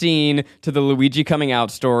this scene to the Luigi coming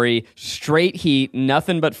out story, straight heat,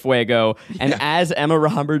 nothing but fuego. And as Emma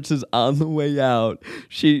Roberts is on the way out,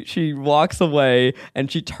 she walks away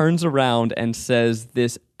and she turns around and says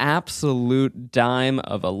this absolute dime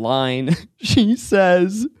of a line. She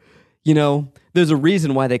says, you know, there's a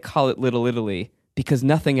reason why they call it Little Italy, because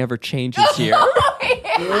nothing ever changes here.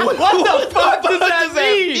 What the fuck does that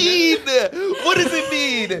mean? What does it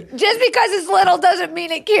mean? Just because it's little doesn't mean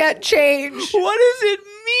it can't change. What does it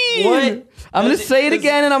mean? What? I'm going to say it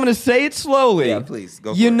again, and I'm going to say it slowly. Yeah, please,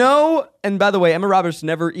 go for it. You know, and by the way, Emma Roberts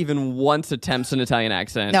never even once attempts an Italian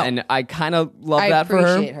accent, and I kind of love that for her.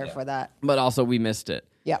 I appreciate her for that. But also, we missed it.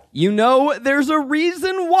 Yeah. You know, there's a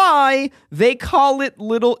reason why they call it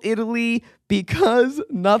Little Italy, because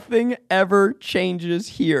nothing ever changes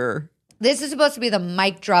here. This is supposed to be the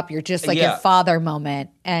mic drop, you're just like your father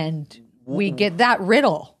moment, and we get that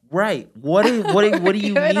riddle. Right. What do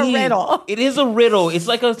you mean? A riddle. It is a riddle. It's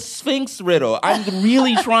like a Sphinx riddle. I'm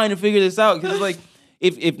really trying to figure this out because it's like,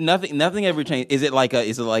 if nothing ever changed, is it like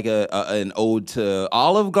an ode to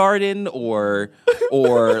Olive Garden or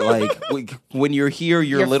like when you're here,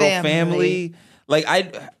 your little family? Like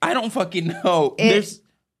I don't fucking know.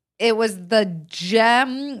 It was the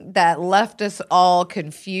gem that left us all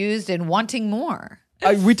confused and wanting more.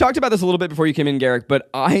 We talked about this a little bit before you came in, Garrick, but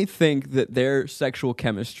I think that their sexual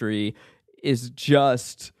chemistry is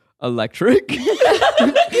just electric.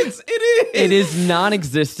 It is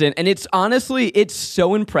non-existent, and it's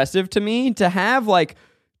so impressive to me to have like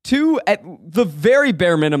two, at the very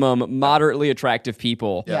bare minimum, moderately attractive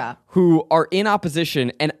people Yeah. who are in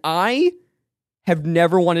opposition, and I have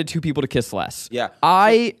never wanted two people to kiss less. Yeah.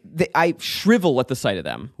 I shrivel at the sight of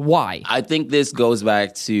them. Why? I think this goes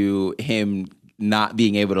back to him not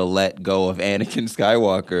being able to let go of Anakin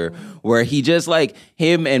Skywalker, where he just like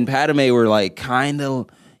him and Padme were like kind of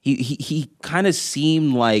he kind of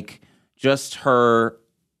seemed like just her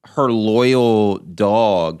loyal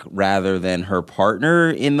dog rather than her partner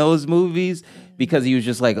in those movies, because he was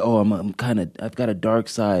just like, oh, I've got a dark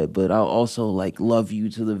side, but I'll also like love you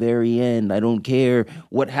to the very end. I don't care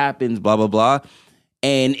what happens, blah blah blah.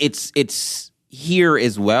 And it's here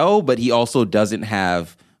as well, but he also doesn't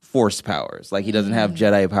have Force powers. Like, he doesn't have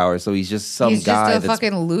Jedi powers, so he's just some guy. He's just a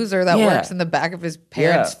fucking loser that works in the back of his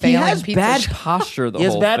parents' failing he has pizza bad shop. posture the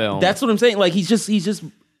whole film. That's what I'm saying. Like, he's just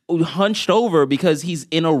hunched over because he's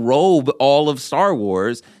in a robe all of Star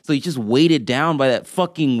Wars, so he's just weighted down by that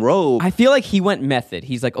fucking robe. I feel like he went method.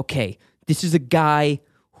 He's like, okay, this is a guy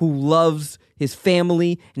who loves his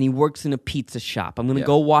family and he works in a pizza shop. I'm gonna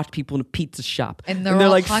go watch people in a pizza shop, and they're all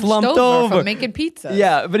like hunched slumped over from making pizza.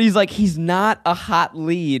 Yeah, but he's like, he's not a hot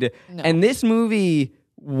lead. No. And this movie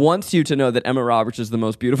wants you to know that Emma Roberts is the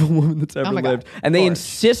most beautiful woman that's ever lived. And they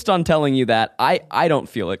insist on telling you that. I don't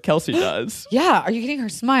feel it. Kelsey does. Yeah, are you getting her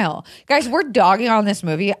smile? Guys, we're dogging on this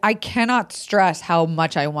movie. I cannot stress how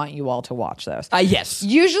much I want you all to watch this. Yes.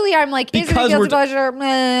 Usually I'm like, is it a guilty pleasure?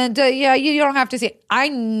 Yeah, you don't have to see it. I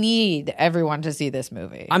need everyone to see this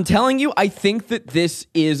movie. I'm telling you, I think that this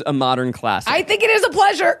is a modern classic. I think it is a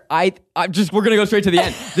pleasure. We're gonna go straight to the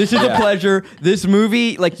end. This is a pleasure. This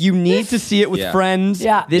movie, like, you need to see it with friends.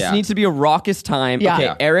 Yeah. This needs to be a raucous time. Yeah.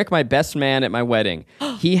 Okay, Eric, my best man at my wedding,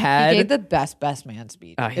 he gave the best man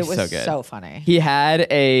speech. It was so good. So funny. He had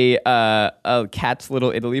a Cat's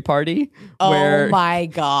Little Italy party. Oh my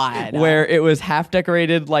God. Where it was half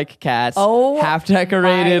decorated like Cats, half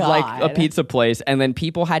decorated like a pizza place, and then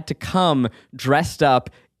people had to come dressed up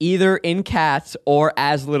either in Cats or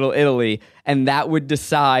as Little Italy, and that would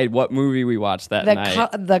decide what movie we watched that night.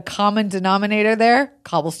 The common denominator there,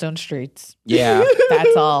 cobblestone streets. Yeah.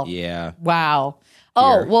 That's all. Yeah. Wow.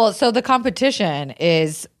 Oh, well, so the competition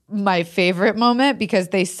is my favorite moment because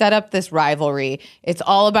they set up this rivalry. It's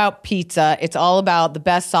all about pizza. It's all about the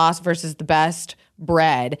best sauce versus the best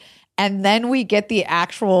bread. And then we get the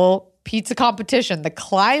actual pizza competition, the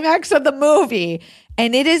climax of the movie,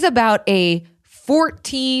 and it is about a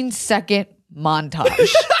 14-second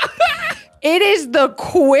montage. It is the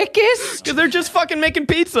quickest because they're just fucking making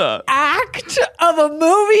pizza act of a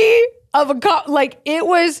movie it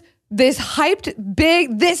was this hyped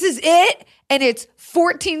big, this is it, and it's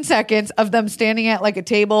 14 seconds of them standing at like a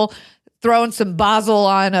table throwing some basil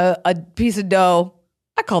on a piece of dough.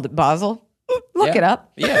 I called it basil. Look it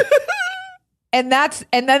up. Yeah. And then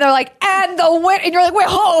they're like, and the win, and you're like, wait,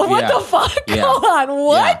 hold on, what the fuck? Yeah. Hold on,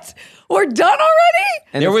 what? Yeah. We're done already?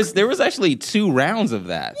 And there was actually 2 rounds of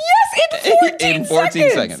that. Yes, in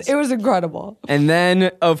 14 seconds. It was incredible. And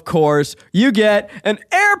then, of course, you get an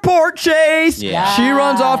airport chase. Yeah. She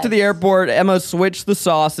runs off to the airport. Emma switched the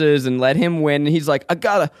sauces and let him win. And he's like, I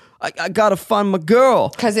gotta find my girl.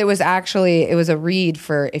 Because it was a read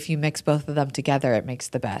for if you mix both of them together, it makes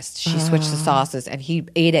the best. She switched the sauces and he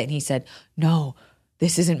ate it and he said, no,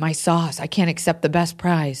 this isn't my sauce. I can't accept the best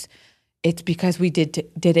prize. It's because we did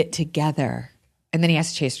it together. And then he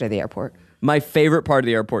has to chase her to the airport. My favorite part of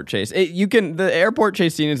the airport chase. The airport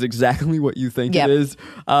chase scene is exactly what you think it is.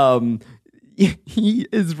 He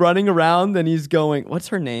is running around and he's going, what's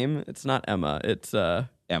her name? It's not Emma. It's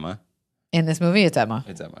Emma. In this movie, it's Emma.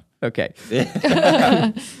 It's Emma. Okay.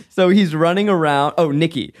 So he's running around. Oh,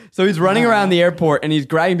 Nikki. So he's running around the airport and he's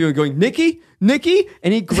grabbing people going, Nikki?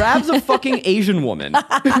 And he grabs a fucking Asian woman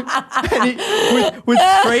and with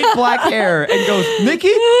straight black hair and goes,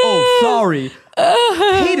 Nikki? Oh, sorry.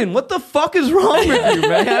 Hayden, what the fuck is wrong with you,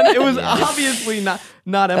 man? It was obviously not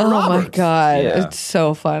Emma Roberts. Oh my God. Yeah. It's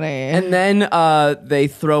so funny. And then they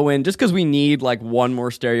throw in, just because we need like one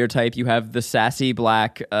more stereotype, you have the sassy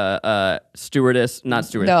black stewardess, not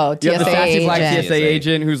stewardess. No, TSA you have the sassy agent. black TSA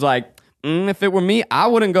agent who's like, if it were me, I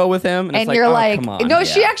wouldn't go with him. And you're like, come on. No,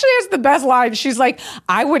 she actually has the best line. She's like,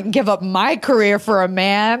 I wouldn't give up my career for a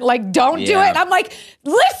man. Like, don't do it. And I'm like,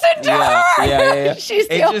 listen to her. Yeah. She's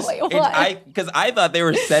the only one. Because I thought they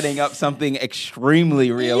were setting up something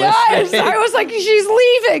extremely realistic. Yes, I was like, she's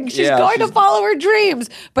leaving. She's going to follow her dreams.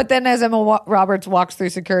 But then as Emma Roberts walks through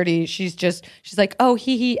security, she's like, oh,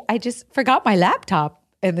 I just forgot my laptop.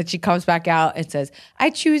 And then she comes back out and says,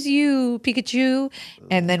 I choose you, Pikachu.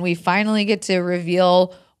 And then we finally get to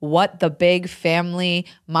reveal what the big family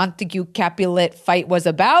Montague Capulet fight was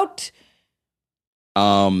about.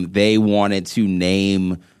 They wanted to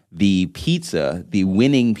name the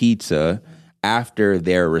winning pizza, after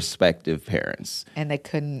their respective parents. And they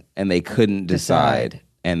couldn't decide.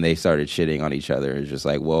 And they started shitting on each other. It's just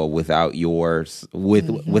like, well, without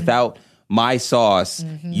without my sauce,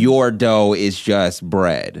 your dough is just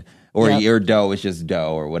bread. Or your dough is just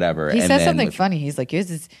dough or whatever. He says something funny. He's like, yours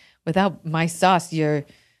is without my sauce, your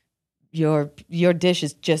dish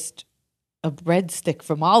is just a breadstick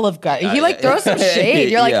from Olive Garden. He like throws some shade.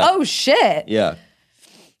 You're like, oh shit. Yeah.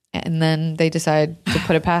 And then they decide to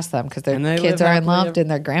put it past them because their kids are in love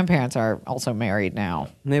and their grandparents are also married now.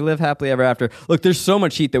 And they live happily ever after. Look, there's so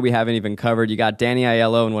much heat that we haven't even covered. You got Danny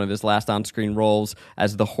Aiello in one of his last on-screen roles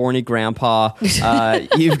as the horny grandpa.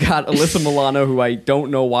 You've got Alyssa Milano, who I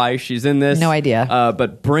don't know why she's in this. No idea.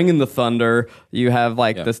 But bringing the thunder. You have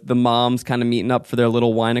the moms kind of meeting up for their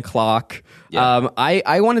little wine o'clock. Yeah.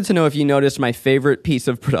 I wanted to know if you noticed my favorite piece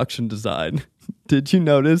of production design. Did you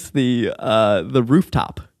notice the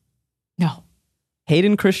rooftop? No.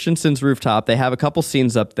 Hayden Christensen's rooftop. They have a couple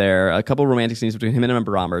scenes up there, a couple romantic scenes between him and Emma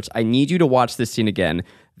Roberts. I need you to watch this scene again.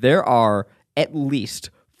 There are at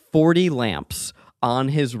least 40 lamps on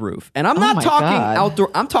his roof. And I'm not talking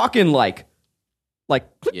outdoor. I'm talking like click,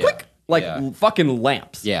 click, fucking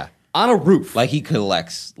lamps. Yeah. On a roof. Like he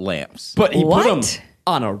collects lamps. But he put them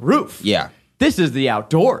on a roof. Yeah. This is the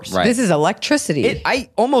outdoors. Right. This is electricity.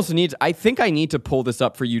 I think I need to pull this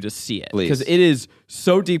up for you to see it. Because it is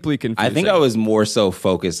so deeply confusing. I think I was more so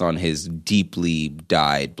focused on his deeply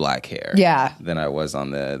dyed black hair. Yeah. Than I was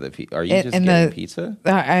on the pizza. Are you just getting pizza?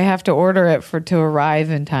 I have to order it to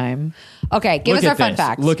arrive in time. Okay, give us our fun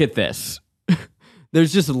facts. Look at this.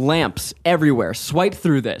 There's just lamps everywhere. Swipe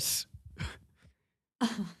through this.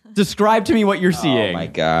 Describe to me what you're seeing. Oh my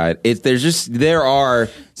God! There are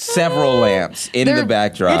several lamps in the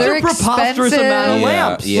backdrop. They're a preposterous amount of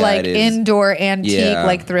lamps, like indoor antique,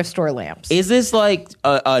 like thrift store lamps. Is this like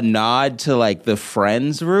a nod to like the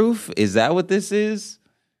Friends roof? Is that what this is?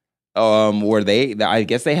 Where I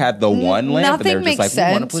guess they had the one lamp. Nothing and makes just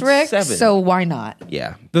like, sense, Rick. 7. So why not?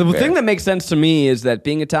 Yeah. The thing that makes sense to me is that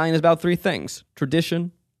being Italian is about 3 things: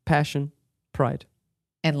 tradition, passion, pride,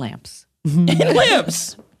 and lamps. And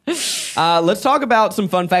lamps. Let's talk about some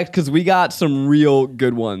fun facts because we got some real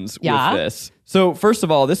good ones with this. So first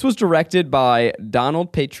of all, this was directed by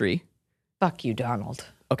Donald Petrie. Fuck you, Donald.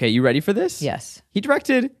 Okay, you ready for this? Yes. He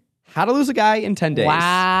directed How to Lose a Guy in 10 Days.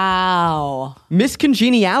 Wow. Miss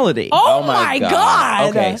Congeniality. Oh my God.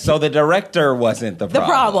 Okay, so the director wasn't the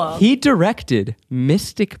problem. He directed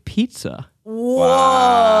Mystic Pizza.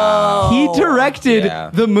 Whoa. He directed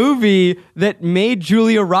the movie that made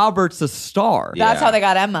Julia Roberts a star. That's how they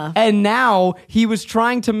got Emma. And now he was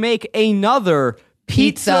trying to make another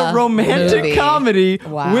pizza romantic comedy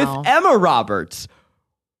with Emma Roberts.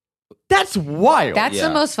 That's wild. That's the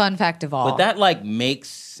most fun fact of all. But that like makes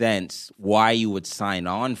sense why you would sign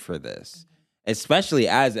on for this. Especially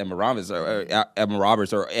as Emma Roberts or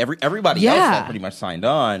everybody else that pretty much signed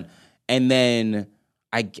on. And then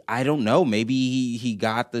I don't know. Maybe he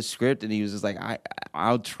got the script and he was just like,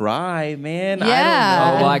 I'll try, man. Yeah. I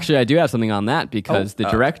don't know. Well, actually, I do have something on that because the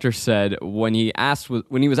director said when he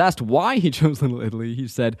was asked why he chose Little Italy, he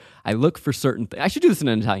said, "I look for certain things." I should do this in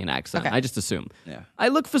an Italian accent. Okay. I just assume. Yeah. I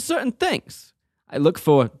look for certain things. I look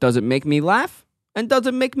for, does it make me laugh and does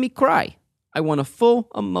it make me cry? I want a full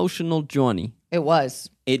emotional journey. It was.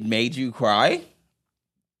 It made you cry?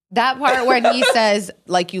 That part when he says,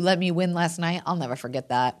 like, you let me win last night, I'll never forget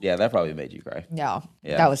that. Yeah, that probably made you cry. Yeah.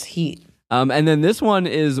 That was heat. And then this one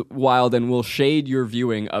is wild and will shade your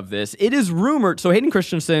viewing of this. It is rumored. So Hayden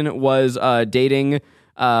Christensen was dating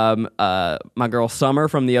my girl Summer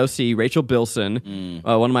from the OC, Rachel Bilson,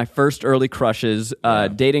 one of my first early crushes,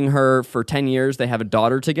 dating her for 10 years. They have a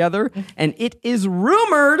daughter together. And it is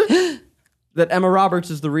rumored that Emma Roberts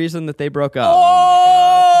is the reason that they broke up.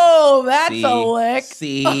 Oh, that's a lick.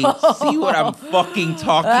 See what I'm fucking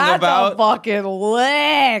talking about? That's a fucking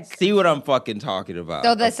lick. See what I'm fucking talking about?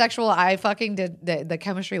 So the sexual eye fucking did, the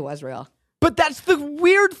chemistry was real. But that's the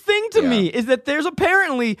weird thing to me, is that there's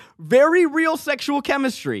apparently very real sexual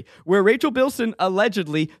chemistry where Rachel Bilson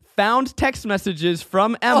allegedly found text messages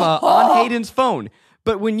from Emma on Hayden's phone.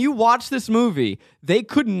 But when you watch this movie, they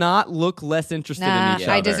could not look less interested in each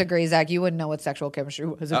other. I disagree, Zach. You wouldn't know what sexual chemistry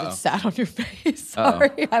was if it sat on your face.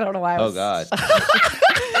 Sorry. I don't know why I was... Oh, God.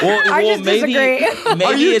 I just disagree.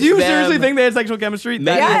 Maybe do you seriously think they had sexual chemistry?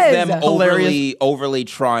 Maybe it's them overly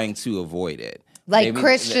trying to avoid it. Like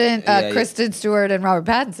Kristen Stewart and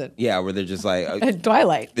Robert Pattinson. Yeah, where they're just like... and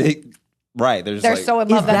Twilight. Right. They're so in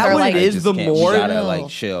love that they're like... Is the more... You gotta like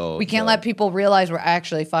chill. We can't let people realize we're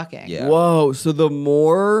actually fucking. Yeah. Whoa. So the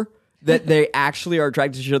more that they actually are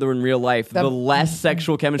attracted to each other in real life, the less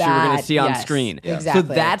sexual chemistry we're going to see on screen. Exactly. So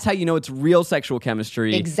that's how you know it's real sexual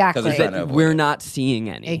chemistry. Exactly. That we're not seeing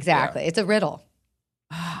any. Exactly. It's a riddle.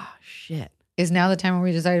 Ah, shit. Is now the time where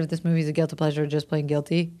we decide if this movie is a guilty pleasure or just plain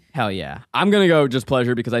guilty? Hell yeah. I'm going to go just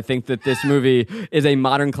pleasure because I think that this movie is a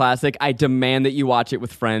modern classic. I demand that you watch it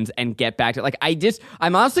with friends and get back to it.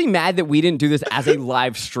 I'm honestly mad that we didn't do this as a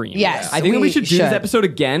live stream. Yes. I think we should do this episode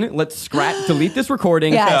again. Let's delete this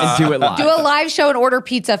recording and do it live. Do a live show and order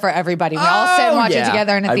pizza for everybody. We all sit and watch it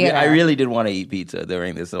together in a theater. I really did want to eat pizza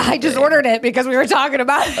during this. I just ordered it because we were talking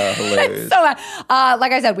about it. Hilarious. It's so bad.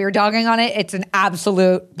 Like I said, we were dogging on it. It's an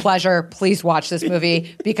absolute pleasure. Please watch this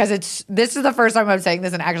movie because this is the first time I'm saying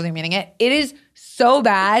this and actually meaning it. It is so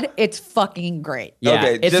bad, it's fucking great. Yeah,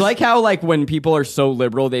 okay, it's like how when people are so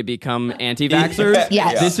liberal, they become anti-vaxxers.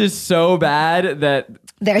 Yes. This is so bad that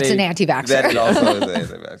it's an anti-vaxxer. That it also is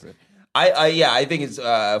an anti-vaxxer. I think it's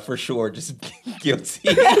for sure just guilty.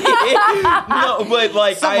 No,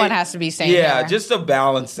 but someone has to be saying here. Just to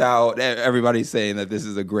balance out, everybody's saying that this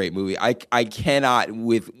is a great movie. I cannot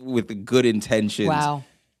with good intentions.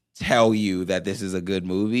 Tell you that this is a good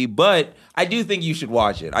movie, but I do think you should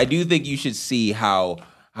watch it. I do think you should see how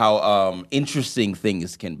interesting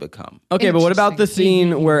things can become. Okay, but what about the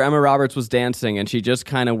scene where Emma Roberts was dancing and she just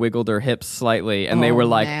kind of wiggled her hips slightly and they were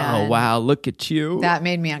like, man. Oh, wow, look at you. That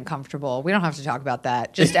made me uncomfortable. We don't have to talk about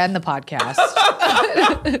that. Just end the podcast.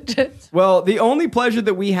 Well, the only pleasure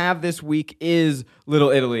that we have this week is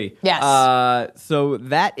Little Italy. Yes. So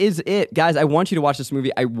that is it. Guys, I want you to watch this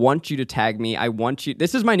movie. I want you to tag me.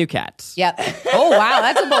 This is my new cats. Yep. Oh, wow.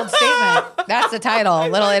 That's a bold statement. That's the title.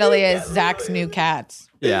 Little Italy is Zach's new cats.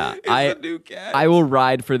 Yeah. I will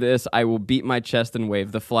ride for this. I will beat my chest and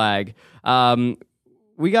wave the flag.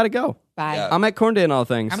 We got to go. Bye. Yeah. I'm at Cornday on all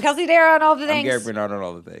things. I'm Kelsey Darragh on all the things. I'm Garrett Bernard on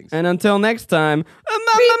all the things. And until next time,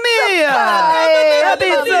 Mamma Mia!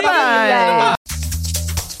 Pizza pie!